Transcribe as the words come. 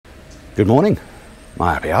Good morning, we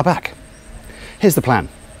are back. Here's the plan.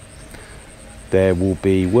 There will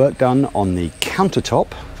be work done on the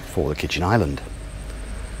countertop for the kitchen island.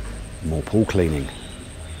 More pool cleaning,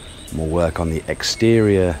 more work on the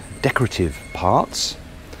exterior decorative parts,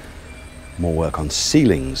 more work on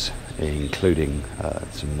ceilings, including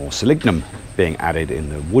some more selenium being added in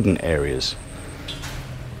the wooden areas,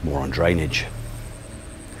 more on drainage.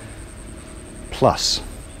 Plus,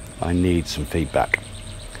 I need some feedback.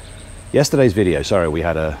 Yesterday's video, sorry, we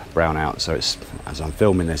had a brownout, so it's, as I'm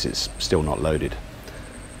filming this, it's still not loaded.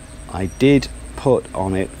 I did put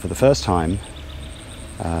on it for the first time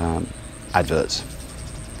adverts.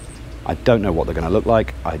 I don't know what they're going to look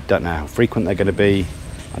like. I don't know how frequent they're going to be.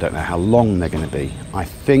 I don't know how long they're going to be. I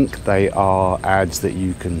think they are ads that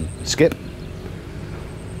you can skip.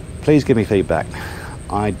 Please give me feedback.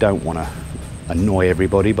 I don't want to annoy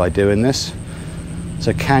everybody by doing this.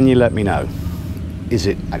 So can you let me know? Is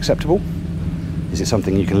it acceptable? Is it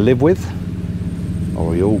something you can live with?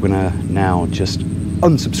 Or are you all gonna now just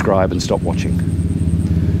unsubscribe and stop watching?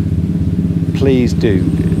 Please do.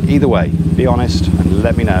 Either way, be honest and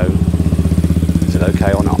let me know, is it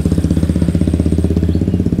okay or not?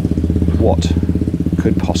 What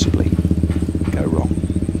could possibly go wrong?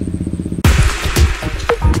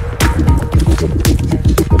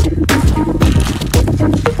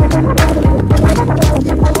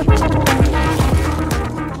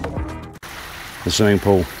 The swimming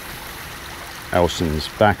pool, Elson's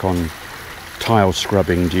back on tile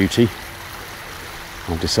scrubbing duty.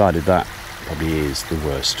 I've decided that probably is the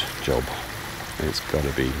worst job. It's got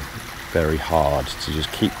to be very hard to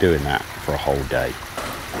just keep doing that for a whole day.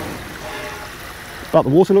 But the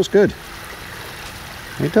water looks good.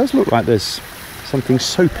 It does look like there's something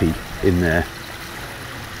soapy in there.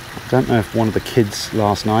 I don't know if one of the kids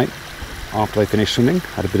last night, after they finished swimming,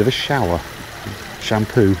 had a bit of a shower,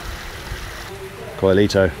 shampoo.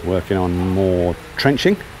 Coilito working on more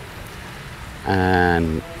trenching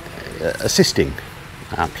and assisting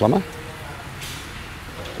our plumber,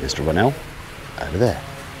 Mr. Ronell, over there.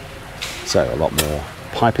 So a lot more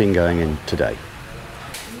piping going in today.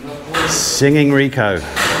 Singing Rico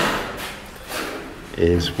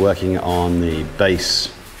is working on the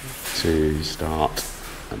base to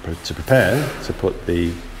prepare to put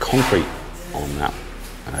the concrete on that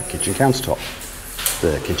kitchen countertop,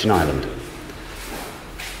 the kitchen island.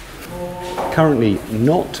 Currently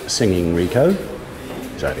not singing Rico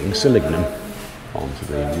is adding selenium onto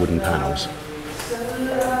the wooden panels.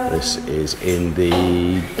 This is in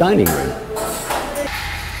the dining room.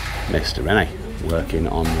 Mr. Rene working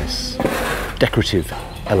on this decorative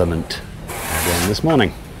element again this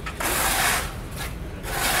morning.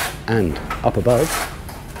 And up above,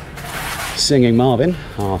 singing Marvin,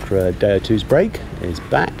 after a day or two's break, is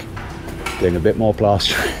back doing a bit more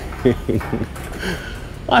plastering.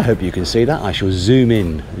 I hope you can see that. I shall zoom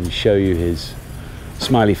in and show you his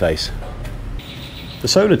smiley face. The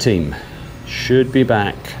solar team should be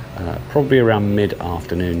back probably around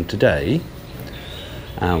mid-afternoon today,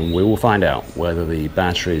 and we will find out whether the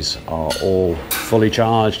batteries are all fully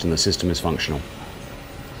charged and the system is functional.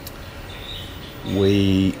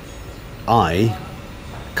 I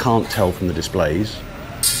can't tell from the displays,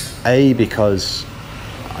 A, because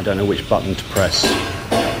I don't know which button to press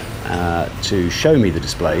to show me the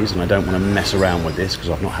displays, and I don't want to mess around with this because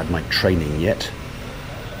I've not had my training yet,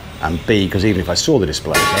 and B, because even if I saw the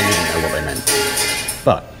displays I wouldn't know what they meant.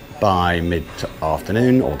 But by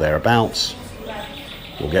mid-afternoon or thereabouts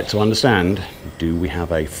we'll get to understand, do we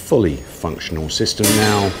have a fully functional system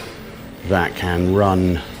now that can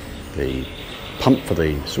run the pump for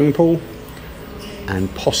the swimming pool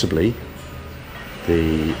and possibly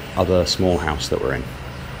the other small house that we're in.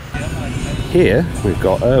 Here we've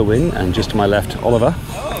got Erwin, and just to my left Oliver,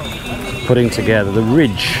 putting together the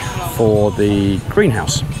ridge for the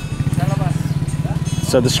greenhouse.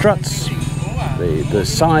 So the struts, the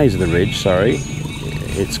size of the ridge, sorry,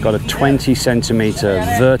 it's got a 20 centimetre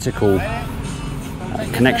vertical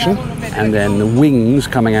connection, and then the wings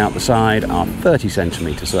coming out the side are 30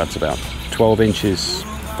 centimetres, so that's about 12 inches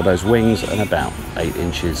for those wings and about 8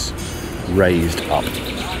 inches raised up.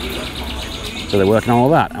 So they're working on all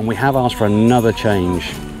that, and we have asked for another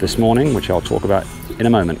change this morning, which I'll talk about in a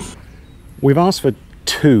moment. We've asked for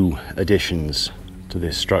 2 additions to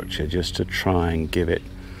this structure just to try and give it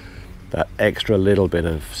that extra little bit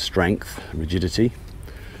of strength, rigidity.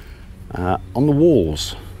 On the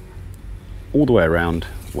walls, all the way around,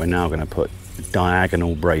 we're now going to put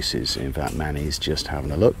diagonal braces. In fact, Manny's just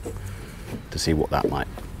having a look to see what that might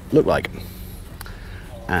look like.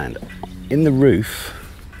 And in the roof,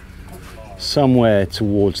 somewhere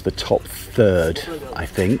towards the top third, I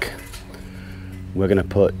think, we're going to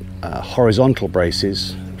put horizontal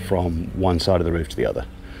braces from one side of the roof to the other.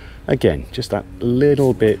 Again, just that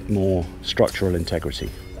little bit more structural integrity.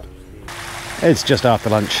 It's just after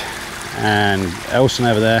lunch, and Elson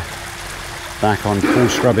over there, back on pool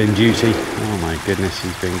scrubbing duty. Oh my goodness,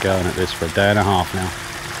 he's been going at this for a day and a half now.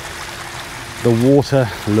 The water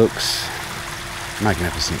looks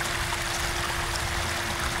magnificent,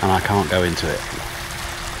 and I can't go into it.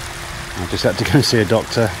 I just had to go see a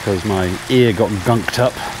doctor because my ear got gunked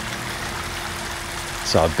up.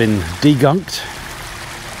 So I've been degunked.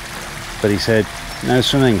 But he said, no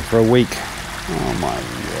swimming for a week. Oh my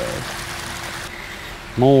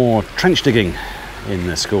word. More trench digging in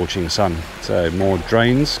the scorching sun. So more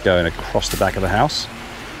drains going across the back of the house.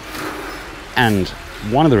 And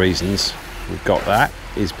one of the reasons we've got that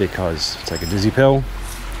is because, take a dizzy pill,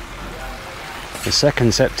 the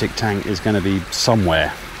second septic tank is going to be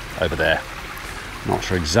somewhere over there. Not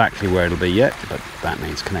sure exactly where it'll be yet, but that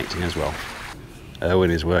needs connecting as well.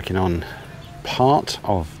 Owen is working on part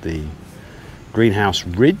of the greenhouse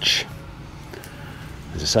ridge.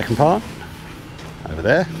 There's a second part over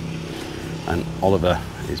there, and Oliver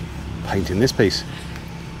is painting this piece.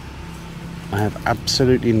 I have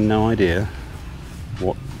absolutely no idea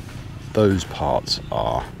what those parts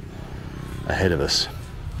are ahead of us.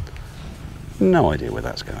 No idea where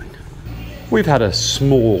that's going. We've had a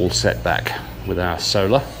small setback with our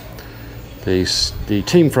solar. The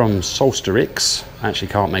team from Solsterix actually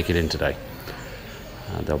can't make it in today.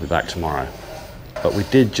 They'll be back tomorrow. But we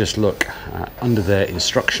did just look under their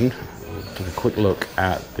instruction, took a quick look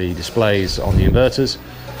at the displays on the inverters.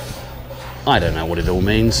 I don't know what it all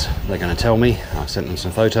means. They're going to tell me. I've sent them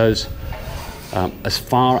some photos. As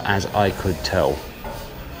far as I could tell,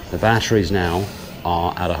 the batteries now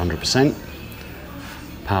are at 100%.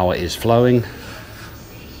 Power is flowing.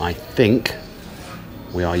 I think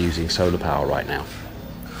we are using solar power right now.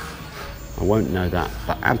 I won't know that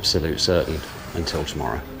for absolute certain until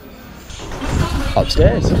tomorrow.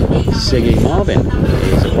 Upstairs, Singing Marvin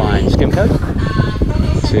is applying skim coat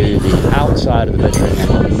to the outside of the bedroom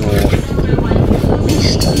and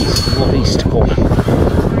northeast corner.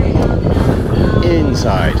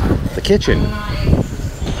 Inside the kitchen,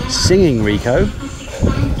 Singing Rico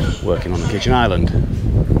working on the kitchen island.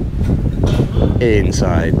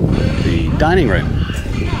 Inside the dining room,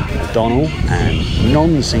 Donald and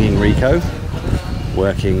non-Singing Rico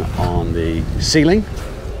working on the ceiling.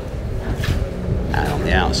 And on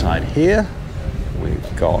the outside here,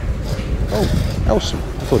 we've got, oh, Elson.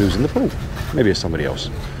 I thought he was in the pool. Maybe it's somebody else.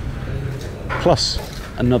 Plus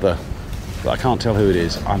another, but I can't tell who it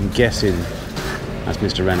is. I'm guessing that's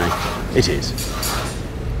Mr. Rene. It is.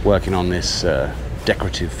 Working on this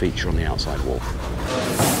decorative feature on the outside wall.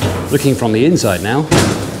 Looking from the inside now,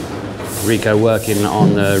 Rico working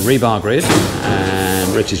on the rebar grid, and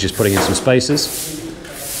Rich is just putting in some spacers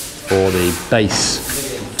for the base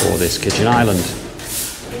for this kitchen island.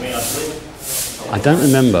 I don't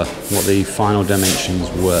remember what the final dimensions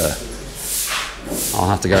were. I'll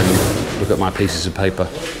have to go and look at my pieces of paper,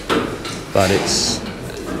 but it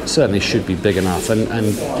certainly should be big enough. And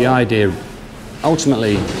the idea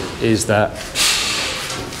ultimately is that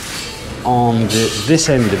on this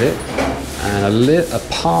end of it and a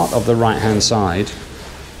part of the right hand side,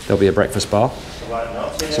 there'll be a breakfast bar,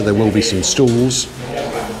 so there will be some stools.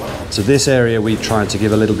 So this area we tried to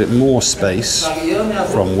give a little bit more space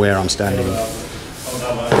from where I'm standing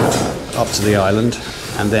up to the island,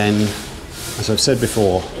 and then, as I've said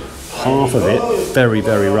before, half of it, very,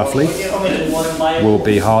 very roughly, will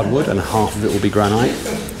be hardwood and half of it will be granite.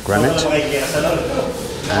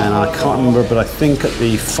 And I can't remember, but I think at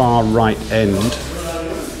the far right end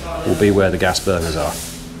will be where the gas burners are.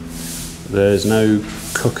 There's no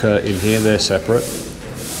cooker in here, they're separate.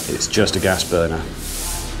 It's just a gas burner.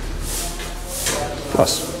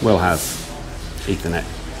 Plus, we'll have Ethernet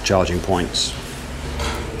charging points,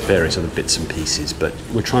 various other bits and pieces, but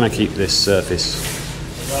we're trying to keep this surface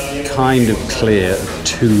kind of clear of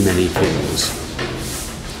too many things.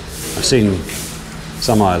 I've seen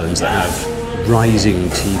some islands that have rising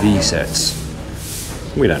TV sets.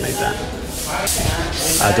 We don't need that.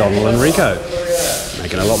 Donald and Rico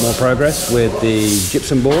making a lot more progress with the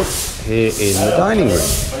gypsum board here in the dining room.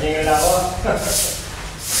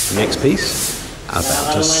 Next piece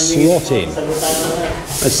about to slot in.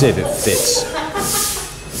 Let's see if it fits.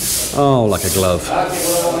 Oh, like a glove.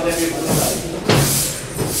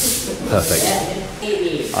 Perfect.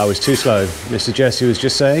 I was too slow. Mr. Jesse was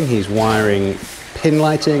just saying he's wiring pin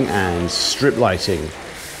lighting and strip lighting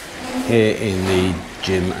here in the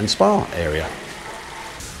gym and spa area.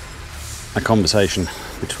 A conversation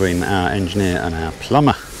between our engineer and our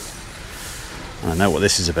plumber. And I know what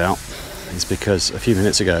this is about. It's because a few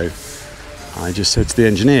minutes ago I just said to the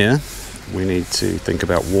engineer we need to think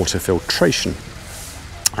about water filtration.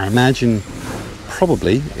 I imagine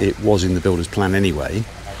probably it was in the builder's plan anyway,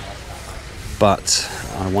 but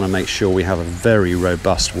I want to make sure we have a very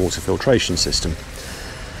robust water filtration system.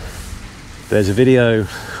 There's a video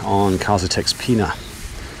on Casatec's Pina,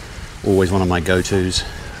 always one of my go-tos,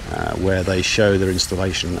 where they show their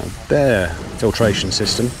installation of their filtration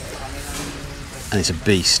system, and it's a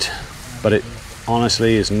beast. But it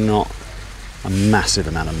honestly is not a massive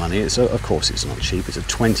amount of money. Of course it's not cheap. It's a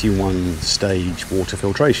 21-stage water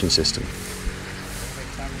filtration system.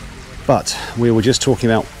 But we were just talking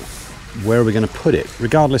about where are we going to put it,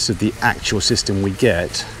 regardless of the actual system we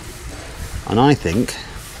get. And I think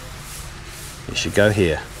it should go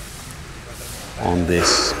here, on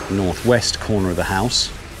this northwest corner of the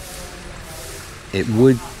house. It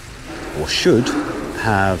would, or should,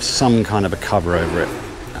 have some kind of a cover over it.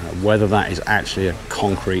 Whether that is actually a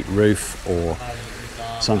concrete roof or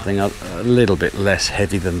something a little bit less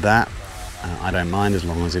heavy than that, I don't mind, as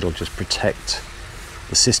long as it'll just protect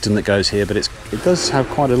the system that goes here. But it does have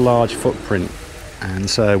quite a large footprint, and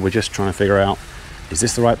so we're just trying to figure out, is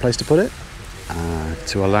this the right place to put it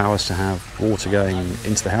to allow us to have water going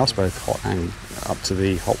into the house, both hot and up to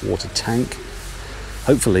the hot water tank,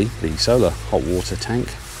 hopefully the solar hot water tank.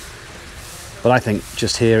 But I think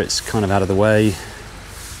just here it's kind of out of the way,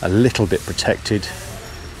 a little bit protected.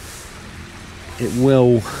 It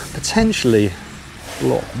will potentially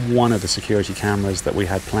block one of the security cameras that we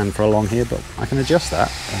had planned for along here, but I can adjust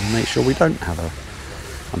that and make sure we don't have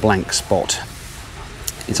a blank spot.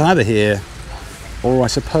 It's either here, or I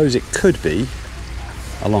suppose it could be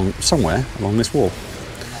somewhere along this wall.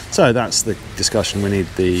 So that's the discussion. We need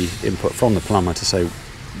the input from the plumber to say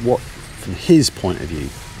what, from his point of view,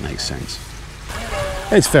 makes sense.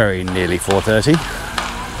 It's very nearly 4:30,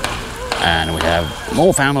 and we have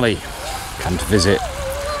more family come to visit.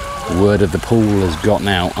 Word of the pool has gotten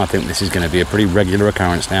out. I think this is going to be a pretty regular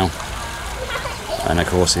occurrence now, and of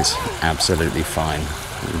course it's absolutely fine.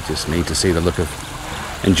 We just need to see the look of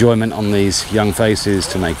enjoyment on these young faces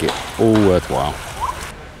to make it all worthwhile.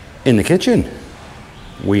 In the kitchen,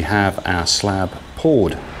 we have our slab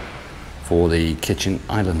poured for the kitchen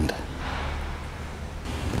island.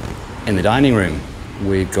 In the dining room,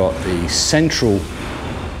 we've got the central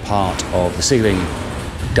part of the ceiling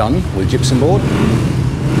done with gypsum board.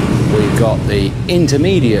 We've got the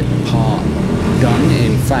intermediate part done.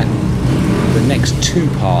 In fact, the next two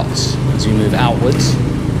parts, as you move outwards,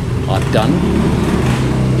 are done.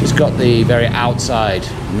 Just got the very outside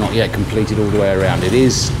not yet completed all the way around. It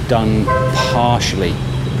is done partially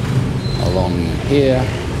along here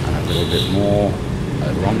and a little bit more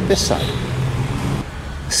over on this side.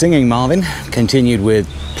 Singing Marvin continued with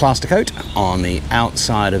plaster coat on the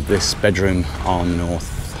outside of this bedroom on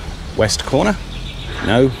northwest corner.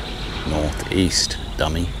 No, northeast,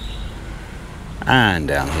 dummy. And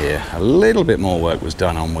down here, a little bit more work was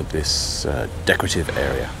done on with this decorative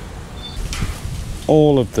area.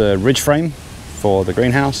 All of the ridge frame for the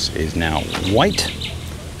greenhouse is now white,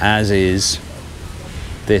 as is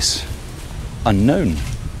this unknown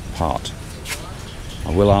part.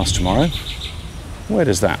 I will ask tomorrow, where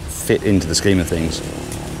does that fit into the scheme of things?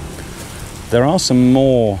 There are some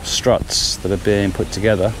more struts that are being put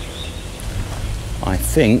together. I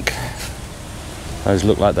think those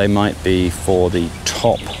look like they might be for the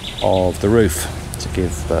top of the roof to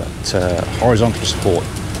give that horizontal support.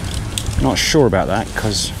 Not sure about that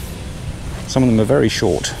because some of them are very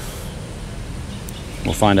short.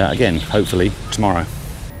 We'll find out again, hopefully tomorrow.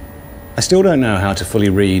 I still don't know how to fully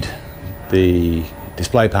read the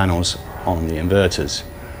display panels on the inverters.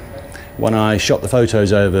 When I shot the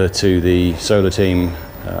photos over to the solar team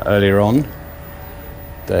earlier on,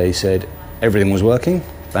 they said everything was working,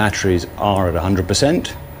 batteries are at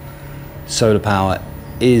 100%, solar power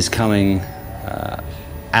is coming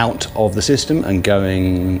out of the system and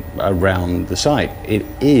going around the site. It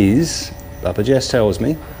is, Papa Jess tells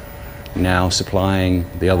me, now supplying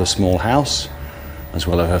the other small house, as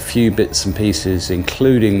well as a few bits and pieces,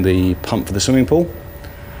 including the pump for the swimming pool.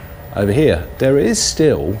 Over here, there is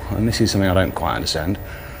still, and this is something I don't quite understand,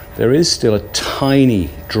 there is still a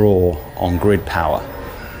tiny draw on grid power,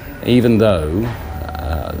 even though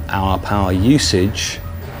our power usage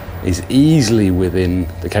is easily within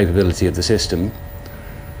the capability of the system.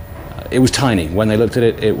 It was tiny. When they looked at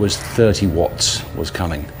it, it was 30 watts was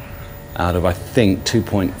coming out of, I think,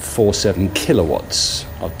 2.47 kilowatts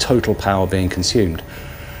of total power being consumed.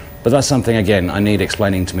 But that's something, again, I need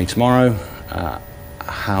explaining to me tomorrow.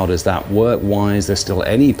 How does that work? Why is there still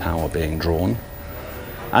any power being drawn?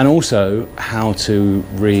 and also how to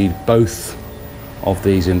read both of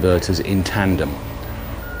these inverters in tandem.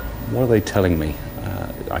 What are they telling me?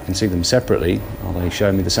 I can see them separately. Are they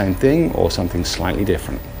showing me the same thing or something slightly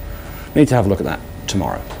different? Need to have a look at that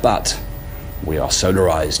tomorrow, but we are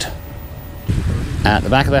solarized. At the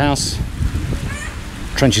back of the house,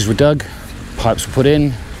 trenches were dug, pipes were put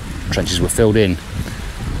in, trenches were filled in,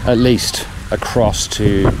 at least across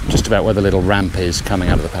to just about where the little ramp is coming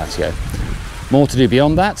out of the patio. More to do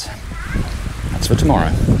beyond that. That's for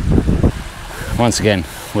tomorrow. Once again,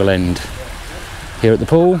 we'll end here at the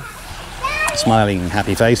pool, smiling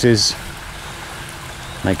happy faces,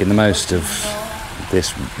 making the most of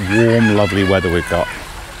this warm, lovely weather we've got.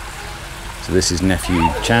 So this is nephew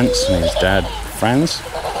Chance and his dad Franz,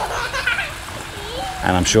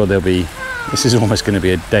 and I'm sure this is almost going to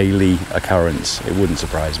be a daily occurrence. It wouldn't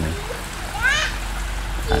surprise me.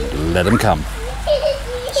 And let them come.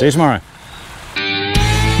 See you tomorrow.